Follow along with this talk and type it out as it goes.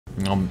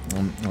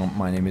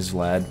My name is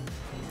Vlad.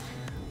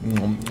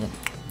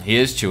 He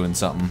is chewing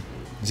something.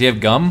 Does he have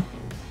gum?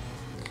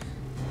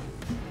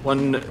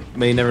 One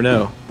may never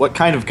know. What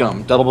kind of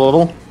gum? Double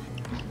bubble?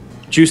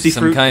 Juicy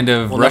fruit? Some kind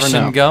of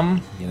Russian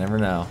gum? You never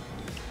know.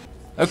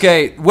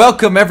 Okay,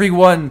 welcome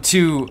everyone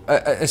to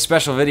a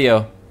special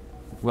video.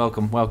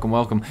 Welcome.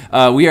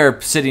 We are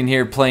sitting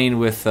here playing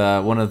with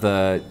one of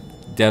the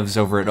devs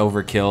over at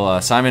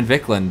Overkill, Simon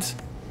Viklund.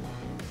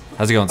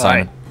 How's it going,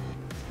 Simon? Hi.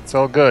 It's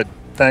all good.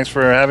 Thanks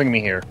for having me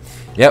here.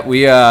 Yep,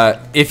 we,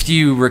 if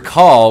you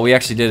recall, we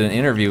actually did an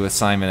interview with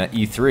Simon at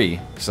E3,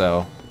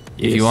 so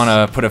if you want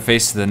to put a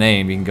face to the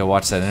name, you can go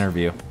watch that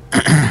interview.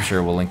 I'm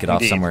sure we'll link it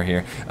off somewhere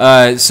here.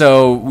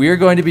 So we're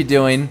going to be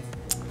doing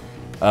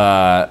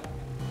a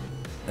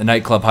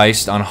Nightclub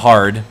heist on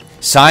hard.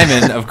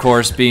 Simon, of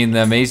course, being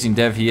the amazing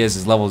dev he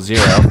is level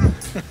 0.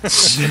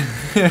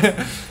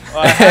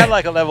 Well, I had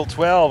like a level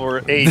 12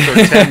 or 8 or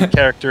 10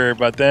 character,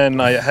 but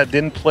then I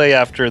didn't play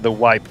after the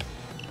wipe,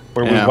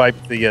 where we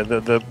wiped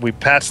we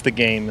patched the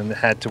game and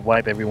had to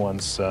wipe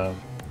everyone's.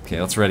 Okay,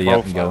 let's ready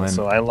up and go in.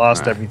 So I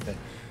lost everything.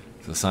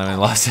 So Simon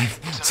lost it.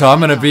 So I'm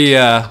gonna be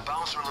I'm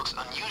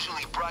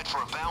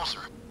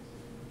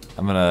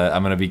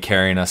gonna be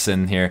carrying us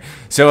in here.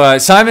 So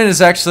Simon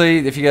is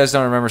actually, if you guys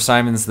don't remember,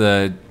 Simon's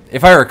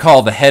if I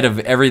recall, the head of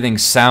everything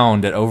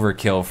sound at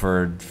Overkill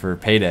for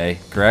Payday,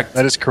 correct?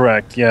 That is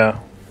correct. Yeah.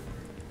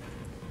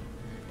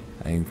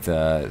 I think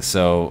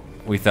so.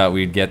 We thought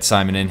we'd get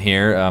Simon in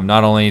here,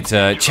 not only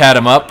to chat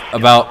him up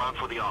about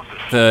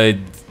the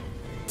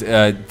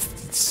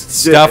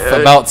stuff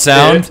about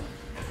sound.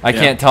 I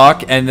can't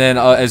talk, and then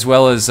as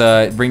well as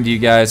bring to you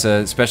guys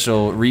a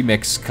special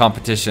remix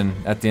competition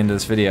at the end of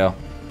this video.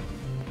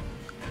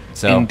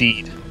 So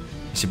indeed,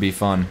 should be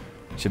fun.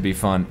 Should be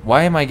fun.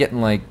 Why am I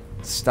getting like?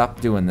 Stop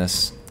doing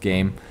this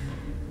game.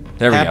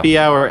 There we go. Happy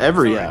hour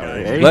every hour.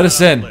 Eh? Let us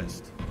in.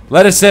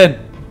 Let us in.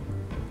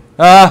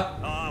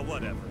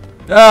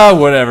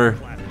 Whatever.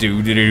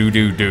 Dude.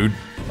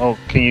 Oh,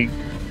 do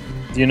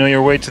you know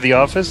your way to the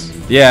office?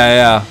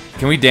 Yeah.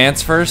 Can we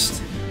dance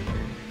first?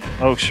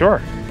 Oh,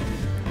 sure.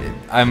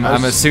 I'm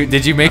a suit.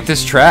 Did you make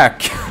this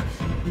track?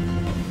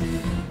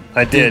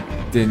 I did.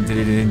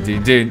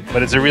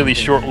 But it's a really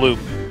short loop.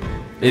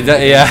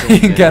 Yeah,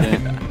 you got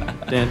it.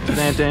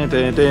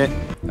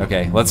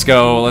 Okay, let's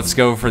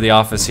go for the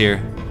office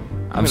here.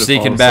 I'm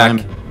sneaking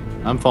back.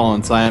 I'm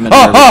following Simon.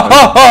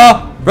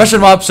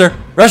 Russian mobster!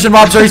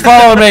 He's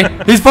following me!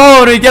 He's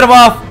following me! Get him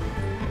off!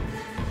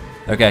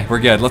 Okay, we're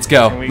good. Let's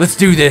go. Let's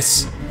do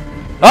this.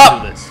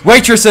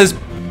 Waitresses!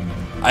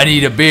 I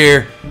need a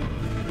beer.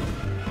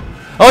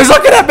 Oh, he's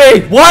looking at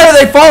me! Why are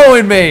they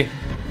following me?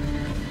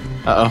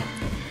 Uh-oh.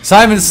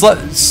 Simon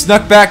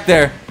snuck back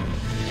there.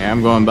 Yeah,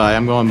 I'm going by.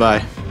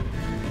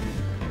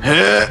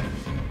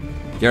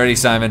 Get ready,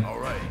 Simon.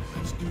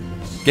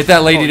 Get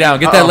that lady down.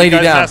 Get that lady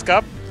down. Mask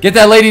up? Get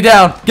that lady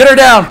down. Get her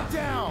down.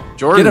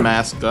 Jordan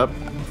masked up.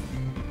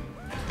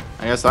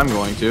 I guess I'm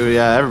going to.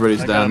 Yeah,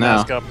 everybody's down now.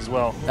 Mask up as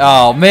well.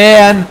 Oh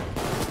man!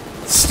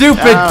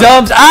 Stupid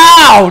dumbs!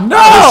 Ow!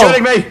 No! They're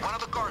shooting me.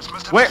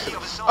 Where?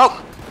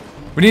 Oh!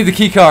 We need the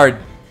key card.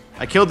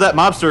 I killed that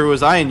mobster who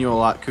was eyeing you a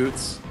lot,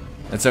 Coots.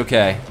 That's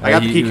okay. I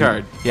got the key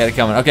card. He had it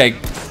coming. Okay.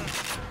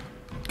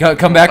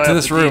 Come back to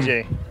this room.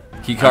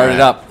 Key card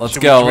it up. Let's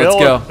go. Let's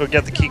go. Or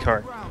get the key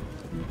card.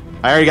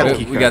 I already got the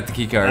key card. We got the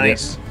key card.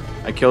 Nice.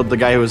 Yeah. I killed the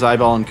guy who was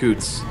eyeballing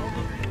Coots.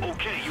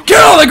 Get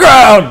on the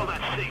ground!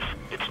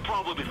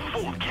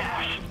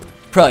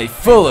 Probably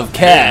full of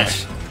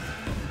cash.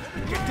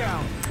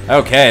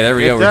 Okay, there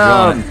we go.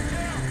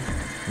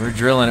 We're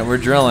drilling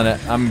it.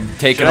 I'm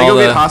taking all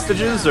the. Should I go get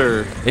hostages,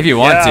 or? If you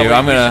want to,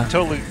 I'm gonna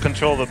totally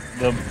control the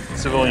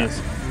civilians.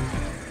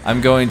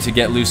 I'm going to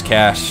get loose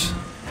cash.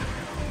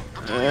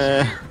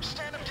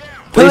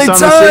 Police on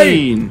the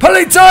scene.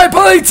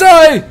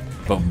 Polizei!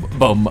 Boom.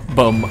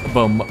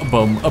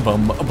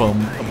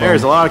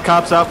 There's a lot of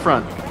cops out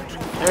front.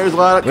 There's a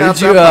lot of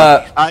cops out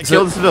front. I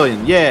killed a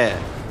civilian. Yeah.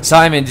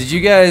 Simon, do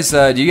you guys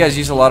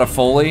use a lot of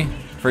Foley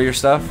for your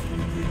stuff?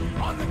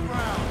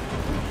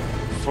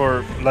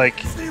 For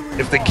like,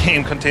 if the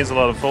game contains a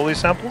lot of Foley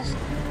samples?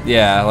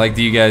 Yeah, like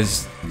do you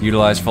guys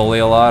utilize Foley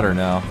a lot or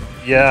no?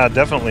 Yeah,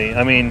 definitely.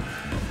 I mean,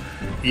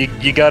 you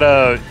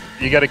gotta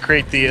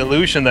create the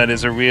illusion that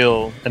is a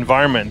real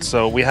environment.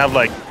 So we have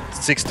like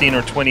 16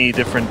 or 20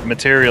 different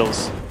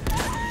materials.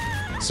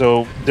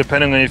 So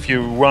depending on if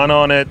you run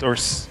on it or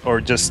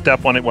just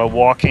step on it while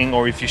walking,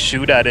 or if you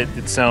shoot at it,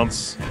 it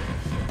sounds.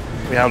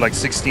 We have like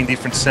 16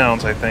 different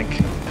sounds, I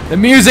think. The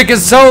music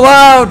is so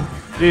loud.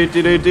 Dude.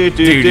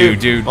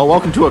 Oh,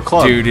 welcome to a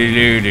club.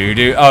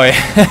 Oh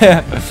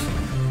yeah.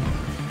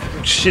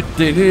 Shit.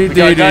 We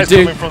got guys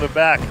coming from the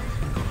back.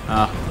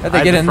 How'd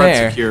they get in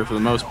there? Secure for the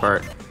most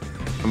part.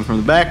 Coming from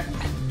the back.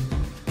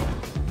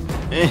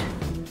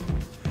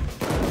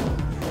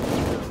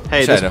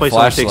 Hey, this place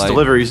only takes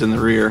deliveries in the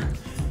rear.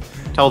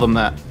 Tell them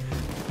that.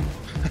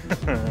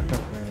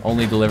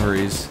 Only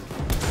deliveries.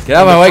 Get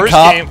out of my way,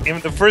 cop! In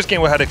the first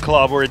game, we had a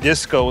club or a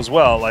disco as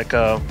well, like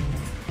a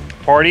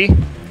party.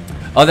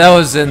 Oh, that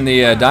was in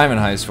the Diamond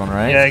Heist one,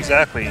 right? Yeah,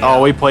 exactly. Yeah.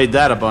 Oh, we played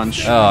that a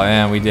bunch. Oh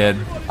man, we did.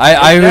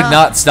 I would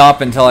not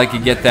stop until I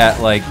could get that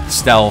like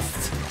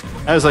stealthed.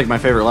 That was like my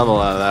favorite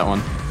level out of that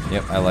one.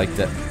 Yep, I liked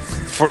it.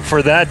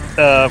 For that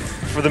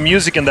for the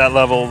music in that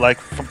level, like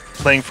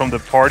playing from the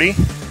party.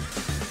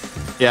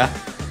 Yeah.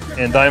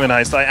 In Diamond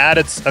Heist, I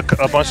added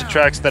a bunch of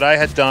tracks that I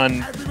had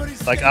done,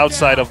 like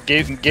outside of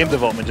game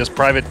development, just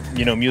private,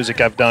 music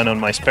I've done on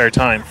my spare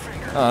time.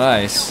 Oh,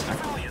 nice.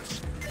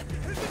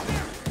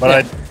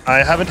 But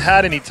I haven't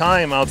had any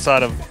time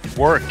outside of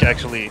work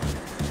actually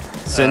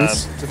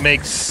Since to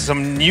make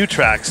some new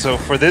tracks. So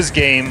for this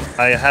game,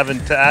 I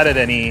haven't added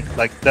any.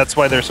 Like that's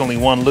why there's only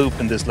one loop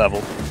in this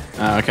level.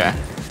 okay.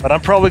 But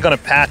I'm probably gonna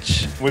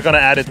patch. We're gonna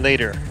add it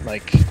later,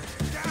 like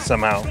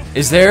somehow.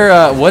 Is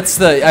there what's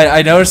the?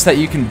 I noticed that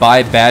you can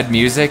buy bad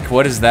music.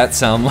 What does that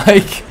sound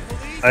like?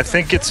 I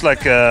think it's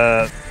like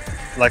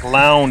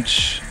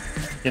lounge,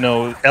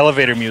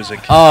 elevator music.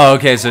 Oh,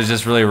 okay. So it's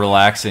just really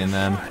relaxing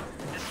then.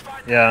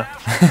 Yeah.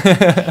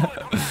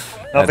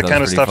 Not the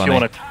kind of stuff you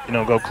want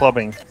to, go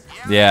clubbing.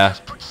 Yeah.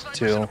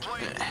 To.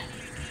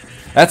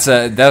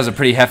 That was a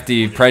pretty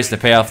hefty price to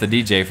pay off the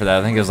DJ for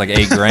that. I think it was like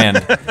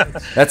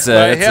 $8,000. That's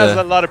a. He has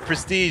a lot of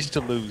prestige to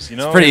lose,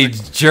 It's pretty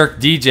jerk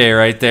DJ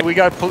right there. We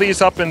got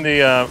police up in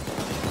the.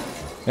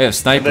 We have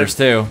snipers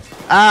too.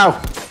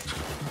 Ow!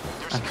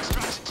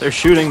 They're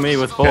shooting me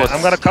with bullets. Okay,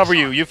 I'm gonna cover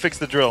you. You fix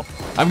the drill.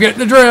 I'm getting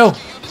the drill.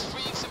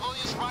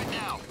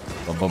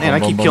 Man, I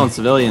keep killing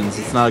civilians.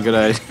 It's not a good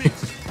idea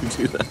to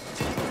do that.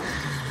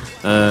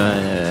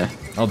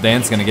 Oh,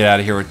 Dan's gonna get out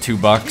of here with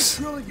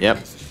 $2. Yep.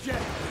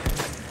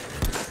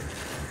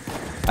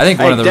 I think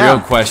one of the real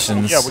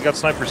questions. Yeah, we got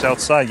snipers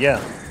outside.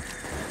 Yeah.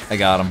 I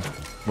got him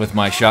with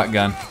my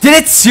shotgun. Did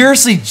it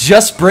seriously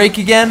just break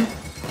again?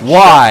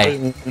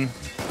 Why?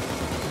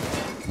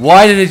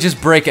 Why did it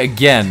just break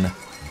again?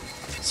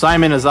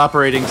 Simon is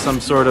operating some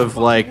sort of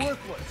like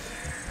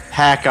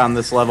hack on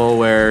this level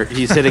where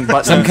he's hitting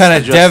buttons. Some kind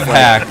of dev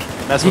hack.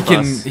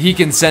 He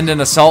can send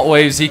in assault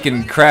waves. He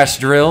can crash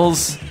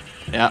drills.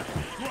 Yeah.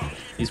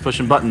 He's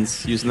pushing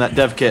buttons using that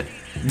dev kit.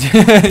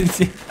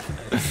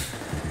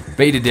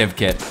 Beta dev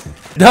kit.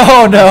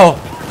 No, no.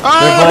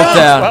 They're both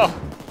down. Well,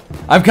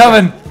 I'm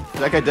coming. Is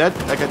that guy dead?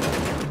 That guy.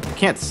 I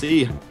can't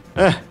see.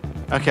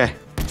 Okay.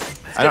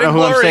 I don't know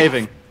who I'm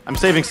saving. I'm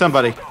saving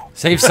somebody.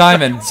 Save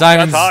Simon.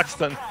 Simon's. That's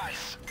Hoxton.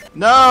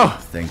 No.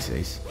 Thanks,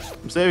 Ace.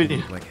 I'm saving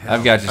you.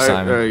 I've got you,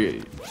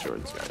 Simon. Sure,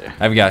 this guy, yeah.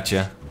 I've got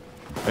you.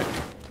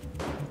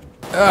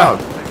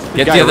 Oh,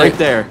 get guy the other. right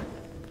there.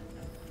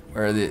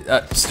 Where are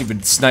the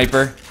stupid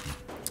sniper?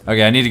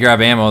 Okay, I need to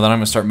grab ammo. Then I'm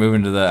gonna start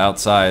moving to the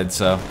outside.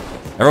 So,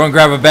 everyone,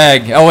 grab a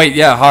bag. Oh wait,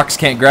 yeah, Hawks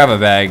can't grab a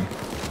bag.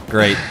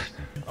 Great.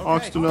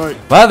 Hawks tonight.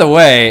 By the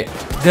way,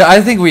 I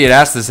think we had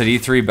asked this at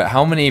E3, but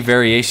how many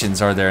variations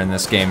are there in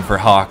this game for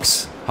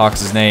Hawks?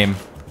 Hawks' name.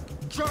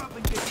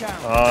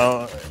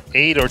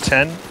 8 or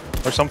 10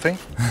 or something.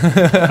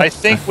 I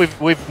think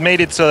we've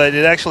made it so that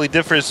it actually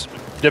differs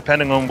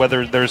depending on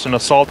whether there's an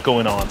assault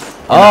going on.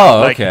 Oh,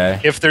 like, okay.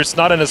 If there's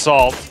not an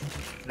assault,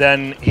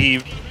 then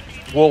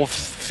Wolf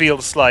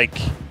feels like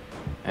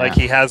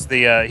he has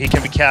the he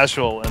can be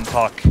casual and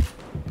talk.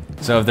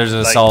 So if there's an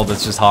assault,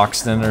 it's just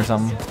Hoxton or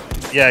something.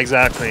 Yeah,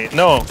 exactly.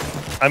 No,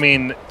 I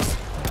mean,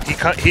 he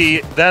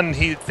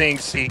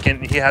thinks he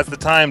has the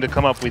time to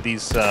come up with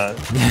these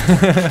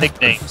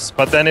nicknames.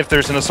 But then if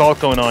there's an assault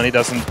going on, he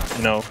doesn't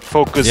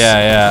focus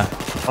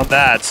on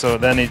that. So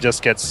then he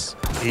just says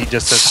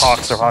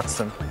Hawks or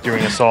Hoxton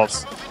during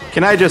assaults.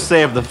 Can I just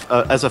say,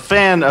 as a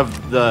fan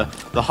of the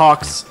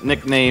Hawks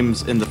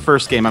nicknames in the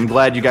first game, I'm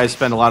glad you guys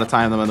spend a lot of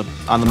time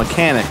on the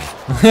mechanic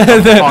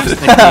of the Hawks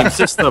nickname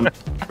system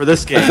for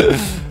this game.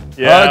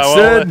 Yeah,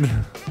 well,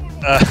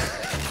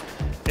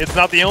 it's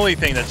not the only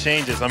thing that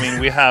changes. I mean,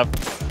 we have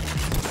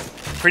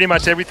pretty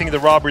much everything the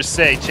robbers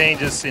say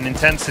changes in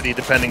intensity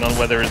depending on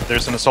whether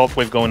there's an assault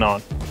wave going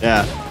on.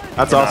 Yeah,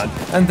 that's awesome.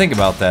 I didn't think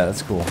about that.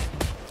 That's cool.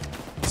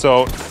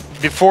 So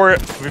before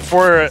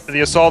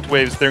the assault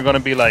waves, they're going to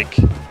be like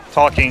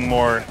talking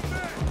more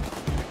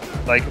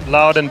like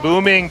loud and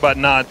booming, but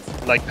not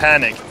like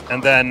panicked.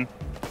 And then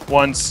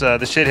once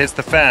the shit hits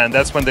the fan,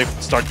 that's when they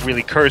start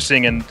really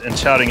cursing and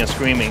shouting and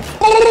screaming.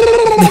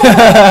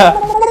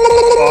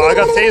 Oh, I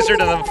got tasered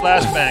and then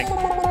flashbang.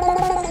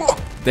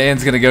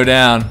 Dan's gonna go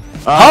down.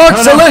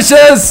 Hawks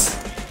delicious!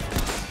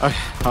 Okay,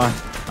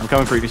 I'm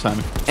coming for you,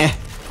 Simon.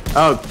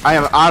 Oh, I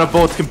am out of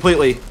bullets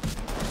completely.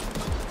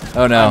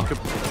 Oh no.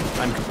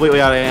 I'm completely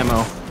out of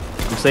ammo.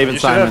 I'm saving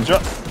Simon.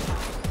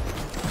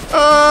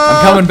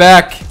 I'm coming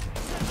back.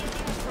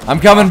 I'm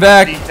coming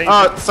back.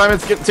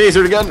 Simon's getting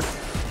tasered again.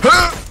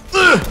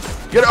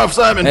 Get off,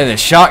 Simon. And the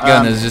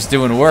shotgun is just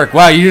doing work.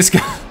 Wow, you just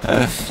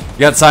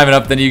got Simon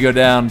up, then you go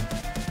down.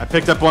 I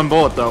picked up one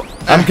bullet though.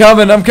 I'm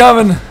coming. I'm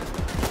coming.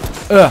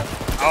 Oh,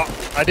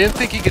 I didn't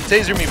think he could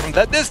taser me from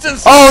that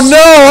distance. Oh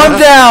no, I'm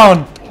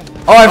down.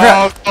 Oh, I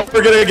forgot. Oh,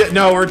 we're gonna get.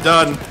 No, we're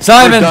done.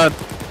 Simon. We're done.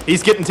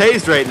 He's getting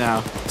tased right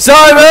now.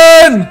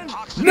 Simon!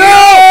 No!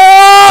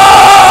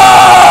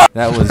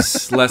 That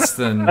was less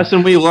than.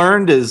 Lesson we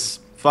learned is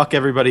Fuck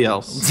everybody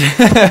else.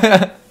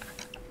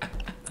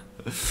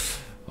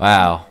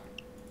 Wow.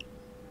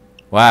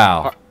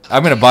 Wow.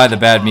 I'm gonna buy the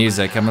bad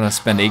music. I'm gonna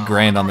spend $8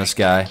 grand on this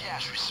guy.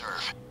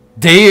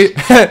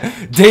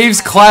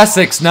 Dave's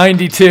Classics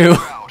 92.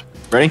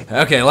 Ready?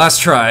 Okay, last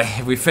try.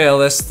 If we fail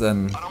this,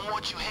 then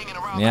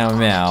meow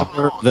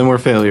meow. Then we're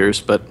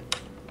failures, but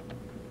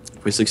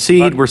if we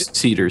succeed, we're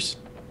succeeders.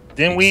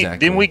 Didn't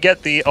Exactly. we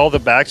get all the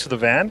bags to the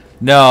van?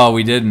 No,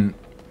 we didn't.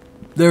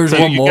 There was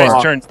So one you more.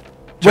 guys turned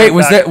Wait,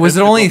 was back it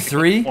to only the-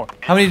 3? more.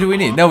 How many do we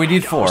need? No, we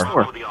need 4.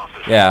 Sure.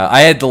 Yeah,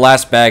 I had the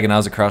last bag and I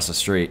was across the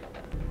street.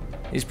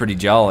 He's pretty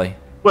jolly.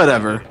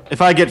 Whatever.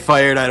 If I get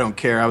fired, I don't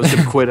care. I was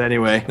gonna quit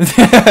anyway.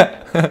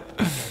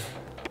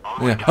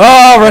 Yeah.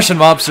 Oh, Russian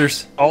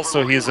mobsters.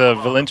 Also, he's a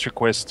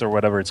ventriloquist or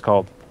whatever it's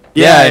called.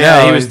 Yeah, I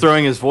know. He was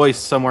throwing his voice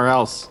somewhere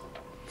else.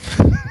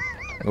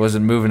 It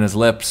wasn't moving his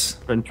lips.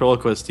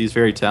 Ventriloquist. He's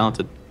very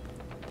talented.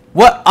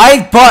 What?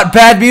 I bought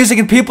bad music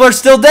and people are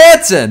still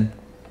dancing.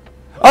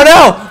 Oh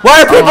no!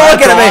 Why are people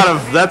looking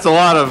at me? That's a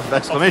lot of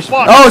exclamation.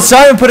 fuck. Oh,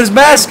 Simon put his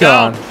mask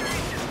Down. on.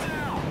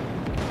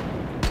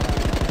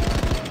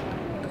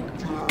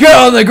 Get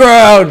on the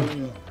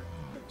ground.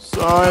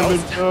 Simon,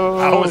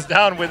 I was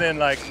down within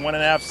like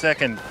 1.5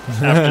 seconds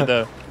after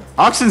the.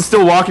 Oxen's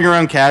still walking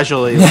around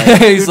casually.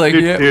 Like, He's like, doo,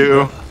 yeah. doo,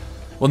 doo.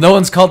 Well, no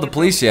one's called the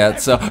police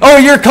yet, so. Oh,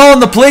 you're calling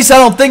the police? I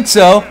don't think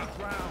so.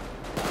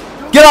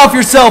 Get off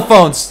your cell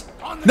phones.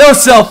 No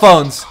cell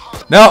phones.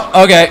 No.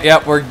 Okay.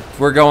 Yep.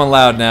 We're going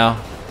loud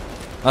now.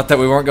 Not that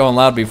we weren't going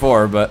loud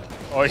before, but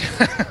Oh,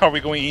 yeah. Are we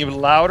going even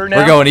louder now?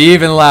 we're going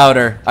even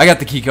louder. I got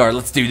the key card.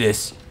 Let's do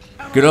this.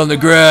 Get on the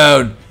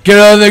ground. Get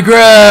on the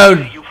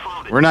ground.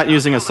 We're not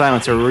using a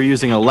silencer. We're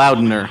using a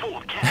loudener.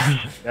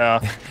 Yeah,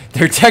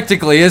 There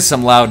technically is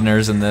some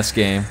loudners in this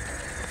game.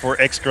 for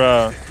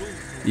extra.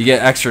 You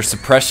get extra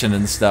suppression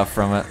and stuff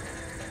from it.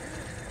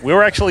 We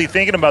were actually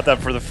thinking about that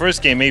for the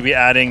first game, maybe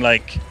adding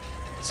like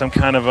some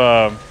kind of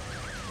a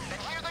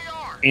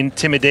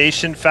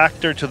intimidation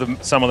factor to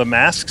some of the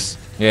masks,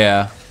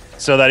 Yeah.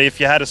 so that if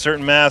you had a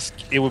certain mask,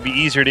 it would be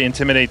easier to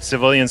intimidate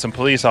civilians and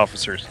police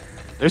officers.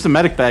 There's a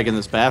medic bag in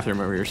this bathroom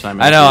over here,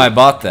 Simon. I know. I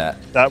bought that.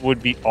 That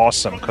would be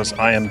awesome, because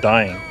I am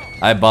dying.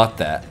 I bought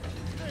that.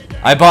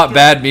 I bought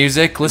bad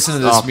music. Listen to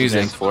this Off the music.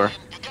 dance floor.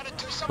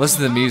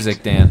 Listen to the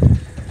music, Dan.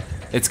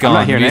 It's I'm not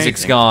gone. hearing Music's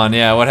anything. gone.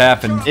 Yeah, what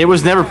happened? It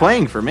was never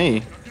playing for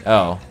me. Oh. I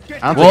don't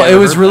think Well, I it ever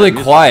was heard really that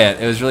music. quiet.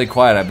 It was really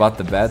quiet. I bought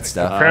the bad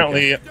stuff.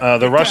 Apparently,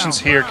 the Russians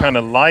here kind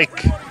of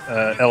like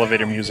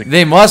elevator music.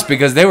 They must,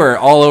 because they were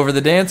all over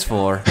the dance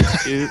floor.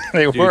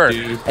 They were.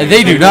 And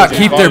they do not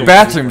keep their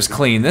bathrooms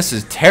clean. This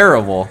is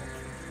terrible.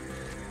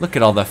 Look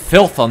at all the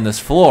filth on this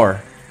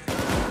floor.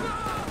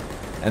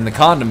 And the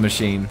condom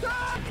machine.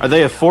 Are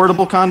they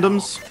affordable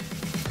condoms?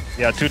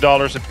 Yeah,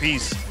 $2 a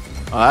piece.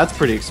 Oh, that's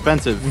pretty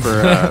expensive for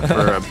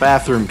a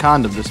bathroom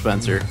condom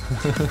dispenser.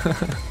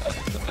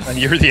 And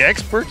you're the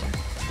expert?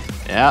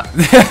 Yeah.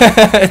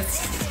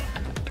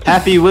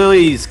 Happy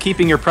Willies,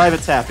 keeping your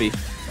privates happy.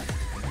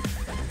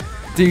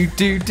 Do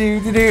do do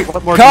do do.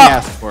 What more can you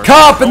ask for?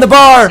 Cop in the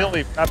bar.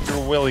 Silly after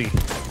Willie.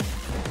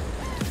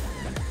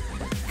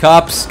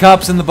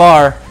 Cops in the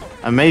bar.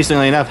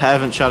 Amazingly enough,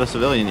 haven't shot a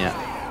civilian yet.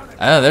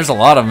 I know there's a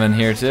lot of them in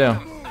here too.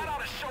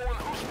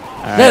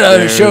 Alright, Let us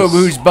there's show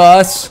who's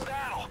boss.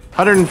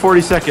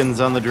 140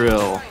 seconds on the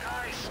drill.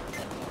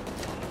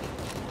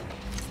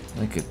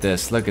 Look at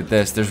this. Look at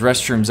this. There's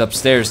restrooms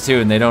upstairs too,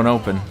 and they don't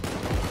open.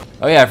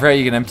 Oh yeah, I forgot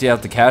you can empty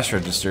out the cash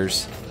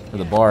registers for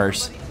the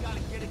bars.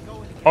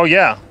 Oh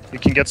yeah, you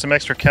can get some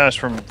extra cash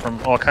from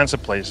all kinds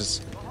of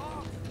places.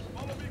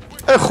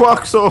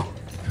 Hawk,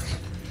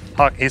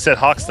 he said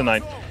Hawks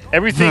tonight.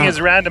 Everything is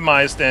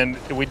randomized, and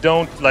we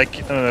don't like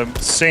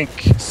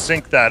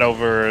sync that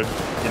over.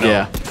 You know.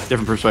 Yeah,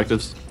 different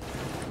perspectives.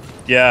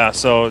 Yeah,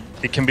 so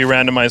it can be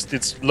randomized.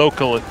 It's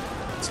local.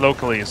 It's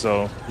locally,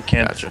 so you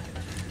can't. Gotcha.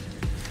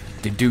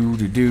 Do do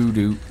do do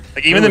do.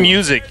 Like even the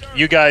music,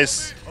 you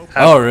guys.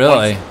 Have Oh,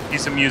 really? one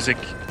piece of music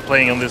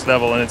playing on this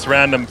level, and it's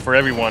random for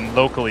everyone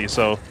locally.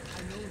 So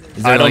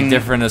Is there I like don't-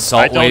 different I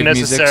assault don't wave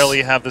necessarily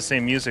musics? have the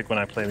same music when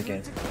I play the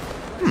game.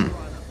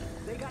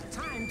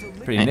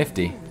 Pretty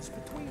nifty.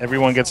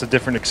 Everyone gets a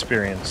different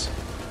experience.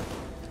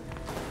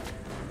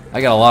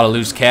 I got a lot of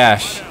loose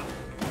cash.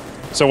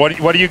 So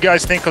what do you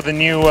guys think of the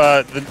new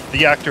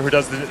the actor who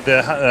does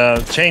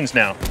the chains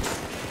now?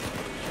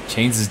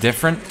 Chains is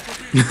different.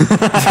 you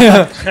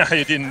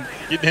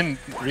didn't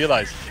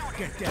realize.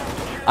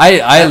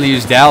 I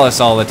use Dallas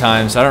all the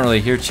time, so I don't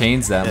really hear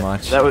Chains that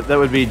much. That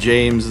would be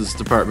James's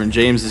department.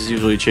 James is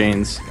usually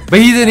chains. But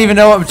he didn't even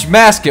know which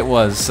mask it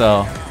was,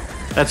 so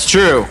That's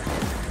true.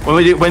 When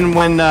we did,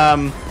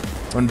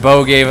 when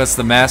Bo gave us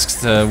the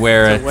masks to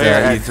wear at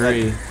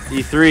E3.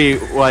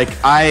 E3, like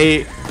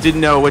I didn't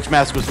know which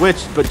mask was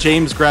which, but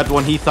James grabbed the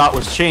one he thought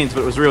was chains,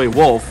 but it was really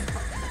Wolf,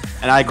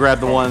 and I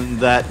grabbed the one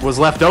that was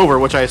left over,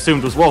 which I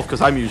assumed was Wolf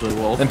because I'm usually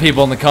Wolf. Then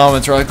people in the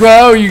comments were like,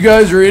 "Wow, you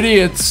guys are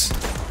idiots."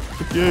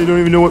 Yeah, you don't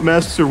even know what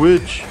masks are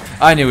which.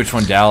 I knew which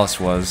one Dallas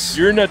was.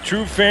 You're not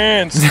true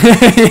fans.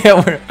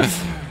 Yeah, we're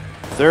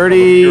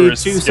 32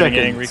 Purists getting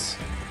angry. seconds.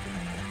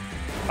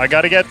 I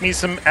gotta get me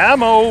some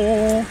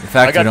ammo. In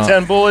fact, I got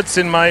 10 bullets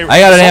in my. I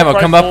got an ammo.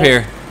 assault Come rifle. up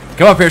here.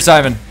 Come up here,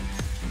 Simon.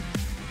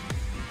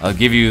 I'll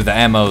give you the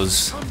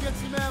ammos.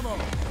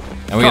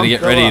 And we gotta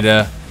get ready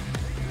to.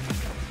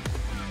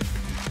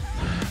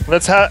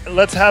 Let's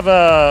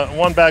have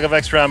one bag of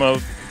extra ammo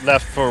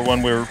left for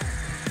when we're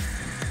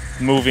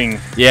moving.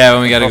 Yeah,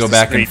 when we gotta go the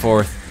back street. and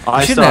forth. Oh, I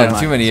We shouldn't still have have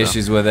too mine, many so.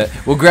 issues with it.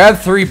 We'll grab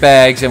 3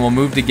 bags and we'll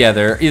move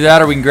together. Either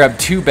that or we can grab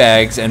 2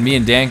 bags and me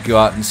and Dan can go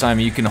out and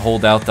Simon, you can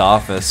hold out the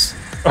office.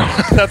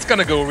 That's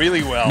gonna go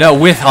really well. No,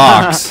 with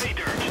Hawks.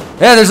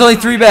 Yeah, there's only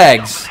 3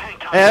 bags.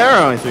 Hey, there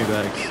are only 3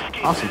 bags.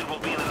 Awesome.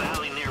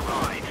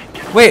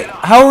 Wait,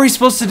 how are we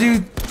supposed to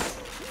do?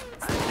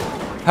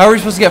 How are we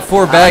supposed to get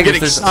 4 bags? If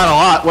There's not a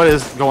lot. What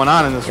is going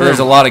on in this room? there's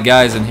a lot of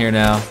guys in here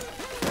now.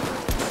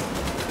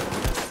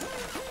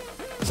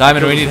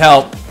 Simon, we need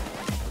help.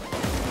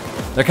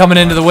 They're coming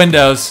into the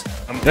windows.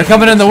 They're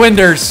coming in the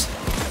windows.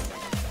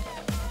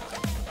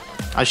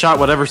 I shot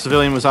whatever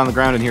civilian was on the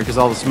ground in here because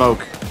all the smoke.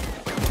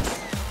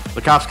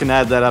 The cops can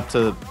add that up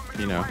to,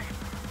 you know.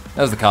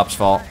 That was the cops'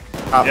 fault.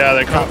 Yeah,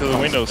 they're coming through the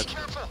windows.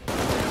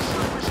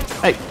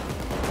 Hey,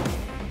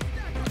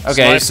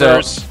 Okay,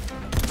 Snipers.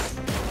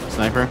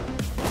 sniper.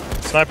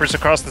 Snipers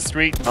across the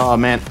street. Oh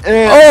man.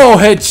 Oh,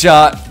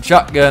 headshot.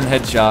 Shotgun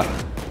headshot.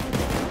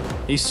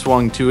 He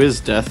swung to his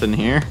death in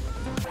here.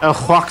 El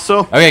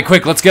Huaxo. Okay,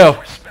 quick, let's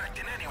go.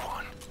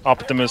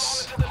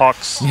 Optimus,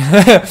 Hawks.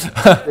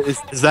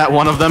 Is that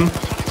one of them?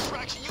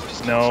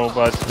 No,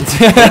 but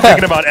they're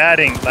thinking about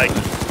adding, like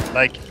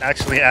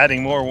actually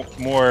adding more,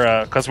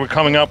 because we're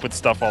coming up with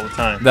stuff all the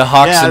time. The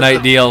Hawks Yeah, Tonight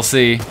that's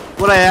DLC.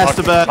 What I asked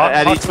about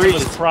at E3 Hawksimus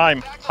is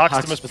Prime,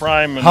 Hawksimus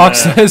Prime, and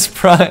Hawks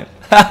Prime.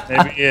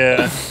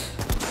 maybe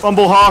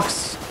Bumble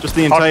Hawks. Just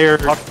the entire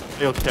Hawk-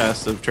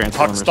 cast of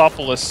Transformers.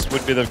 Hawkstopolis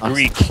would be the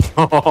Greek.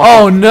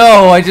 Oh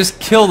no, I just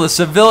killed a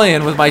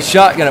civilian with my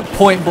shotgun at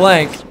point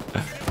blank.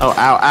 Oh, ow, ow,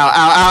 ow, ow,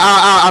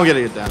 ow, ow. I'm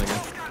getting it down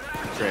again.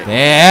 Great.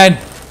 And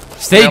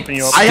stay Helping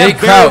you up. I stay have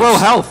very low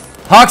crouched.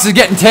 health. Hawks is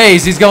getting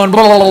tased. He's going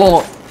blah,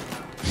 blah,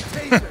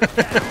 blah,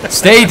 blah.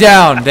 Stay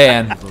down,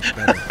 Dan.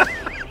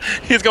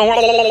 He's going.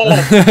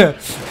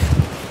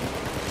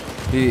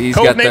 He's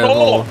Code got name, the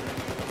blah, little...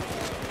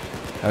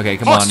 Okay,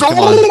 come on, come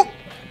Hawks,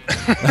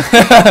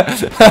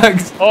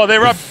 on. Oh,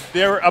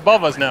 they're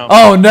above us now.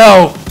 Oh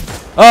no!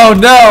 Oh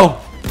no!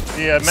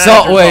 The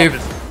Salt manager's wave.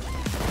 office.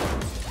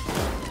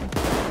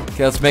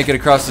 Okay, let's make it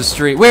across the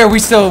street. Wait, are we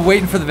still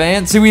waiting for the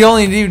van? See, we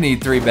only do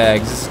need 3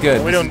 bags. This is good.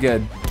 We This is don't-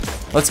 good.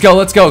 Let's go,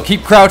 let's go.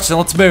 Keep crouched and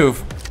let's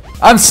move.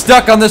 I'm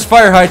stuck on this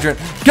fire hydrant.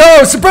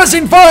 Go!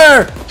 Suppressing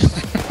fire!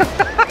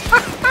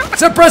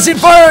 Suppressing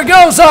fire!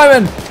 Go,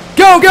 Simon!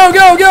 Go, go,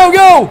 go, go,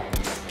 go!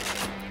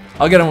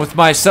 I'll get him with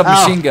my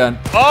submachine gun.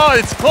 Oh,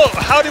 it's close.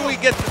 How do we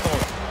get to the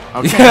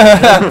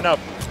Okay. open up?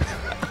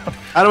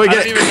 How do we I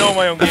get don't even know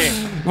my own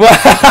game.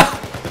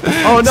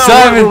 Oh no,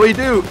 Simon. what will we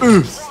do?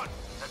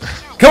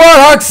 Come on,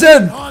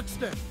 Hodgson!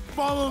 Hoxton,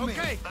 follow me.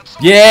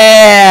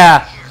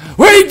 Yeah!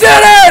 We did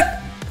it!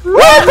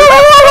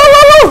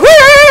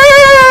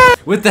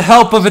 With the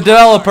help of a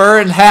developer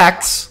and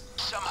hacks.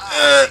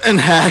 And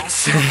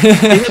hacks. He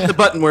hit the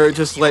button where it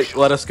just let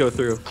us go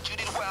through.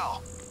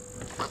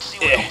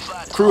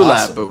 Crew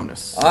lab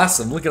bonus.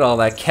 Awesome, look at all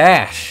that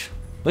cash.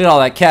 Look at all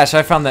that cash.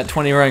 I found that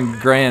 21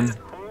 grand.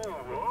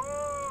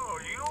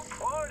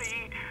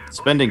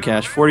 Spending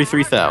cash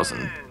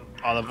 43,000.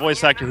 Oh, the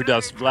voice actor who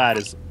does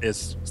Vlad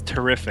is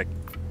terrific.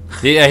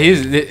 Yeah,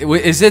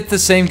 is it the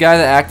same guy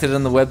that acted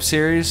in the web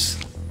series?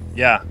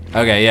 Yeah,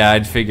 Okay, yeah,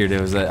 I'd figured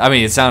it was that. I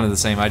mean, it sounded the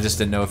same. I just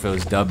didn't know if it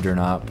was dubbed or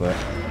not, but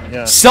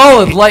yeah.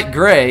 solid light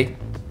gray.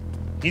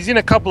 He's in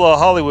a couple of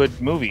Hollywood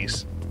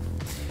movies.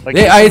 Like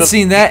Yeah, he's I in had the-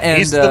 seen that, and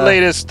he's the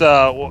latest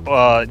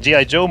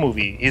G.I. Joe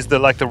movie. He's the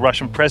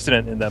Russian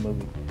president in that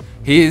movie.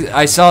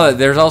 I saw that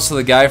there's also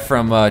the guy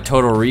from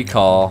Total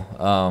Recall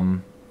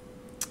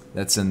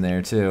that's in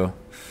there too.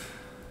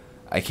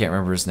 I can't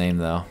remember his name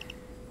though.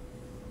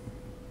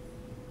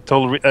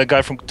 A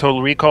guy from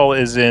Total Recall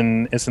is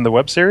in the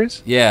web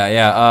series. Yeah,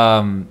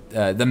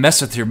 yeah. The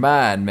Mess with Your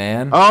Mind,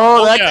 man.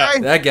 Oh, that yeah. guy?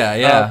 That guy,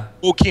 yeah.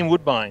 Joaquin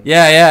Woodbine.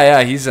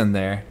 Yeah. He's in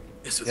there.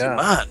 This was Yeah. your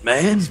mind,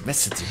 man.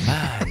 Mess with Your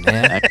Mind,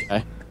 man. That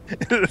guy.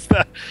 Is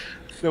that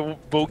the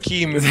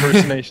Bokeem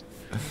impersonation?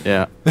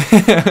 Yeah.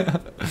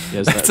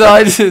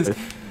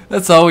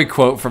 That's all we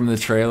quote from the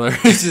trailer.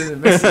 It's just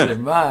Mess with Your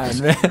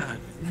Mind, man.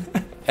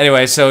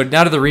 Anyway, so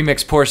now to the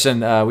remix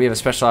portion. We have a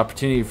special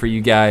opportunity for you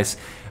guys.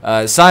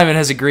 Simon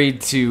has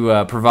agreed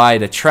to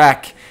provide a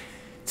track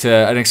to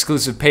an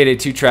exclusive Payday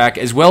 2 track,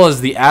 as well as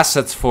the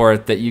assets for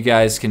it that you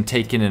guys can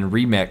take in and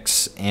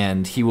remix.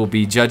 And he will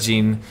be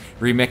judging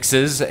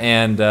remixes,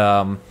 and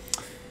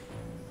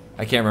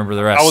I can't remember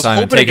the rest. I was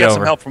Simon, hoping to take it get some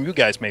over. help from you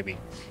guys, maybe.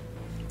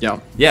 Yeah.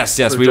 Yes,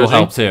 For we will judging?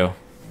 help too.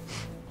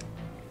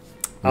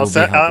 I'll We'll be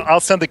send helping. I'll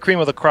send the cream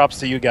of the crops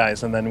to you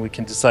guys, and then we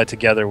can decide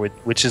together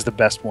which is the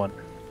best one.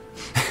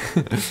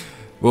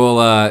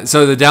 Well,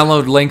 so the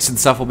download links and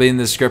stuff will be in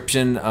the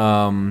description.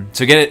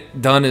 So get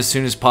it done as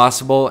soon as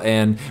possible.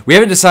 And we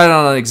haven't decided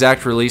on an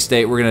exact release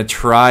date. We're gonna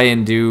try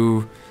and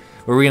do.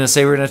 Were we gonna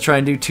say we're gonna try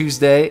and do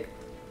Tuesday?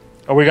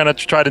 Or we're gonna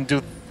try to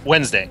do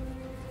Wednesday.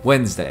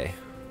 Wednesday.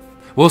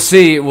 We'll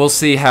see. We'll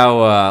see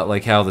how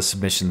like how the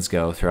submissions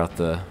go throughout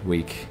the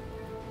week,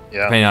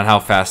 Yeah. depending on how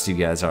fast you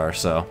guys are.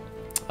 So,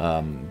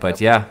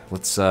 but yeah,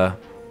 let's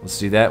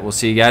do that. We'll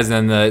see you guys,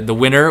 and then the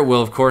winner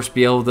will of course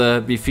be able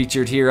to be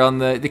featured here on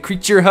the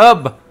Creature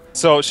Hub.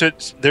 So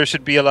there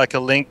should be like a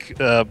link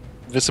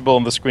visible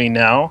on the screen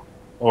now,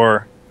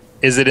 or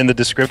is it in the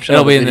description?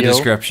 It'll of the be in the video?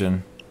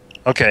 description.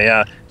 Okay,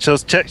 yeah. So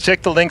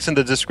check the links in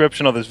the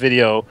description of this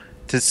video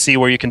to see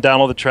where you can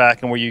download the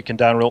track and where you can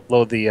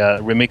download the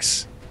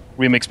remix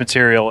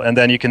material, and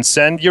then you can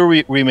send your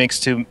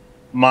remix to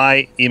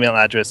my email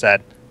address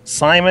at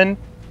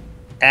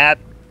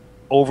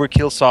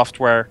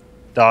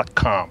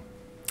simon@overkillsoftware.com.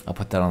 I'll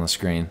put that on the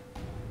screen.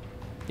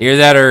 Either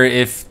that, or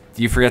if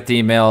you forget the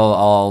email,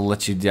 I'll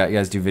let you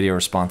guys do video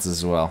responses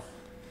as well,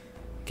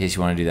 in case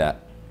you want to do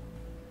that.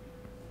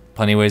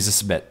 Plenty of ways to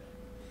submit.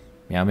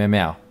 Meow, meow,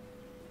 meow.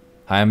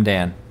 Hi, I'm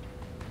Dan.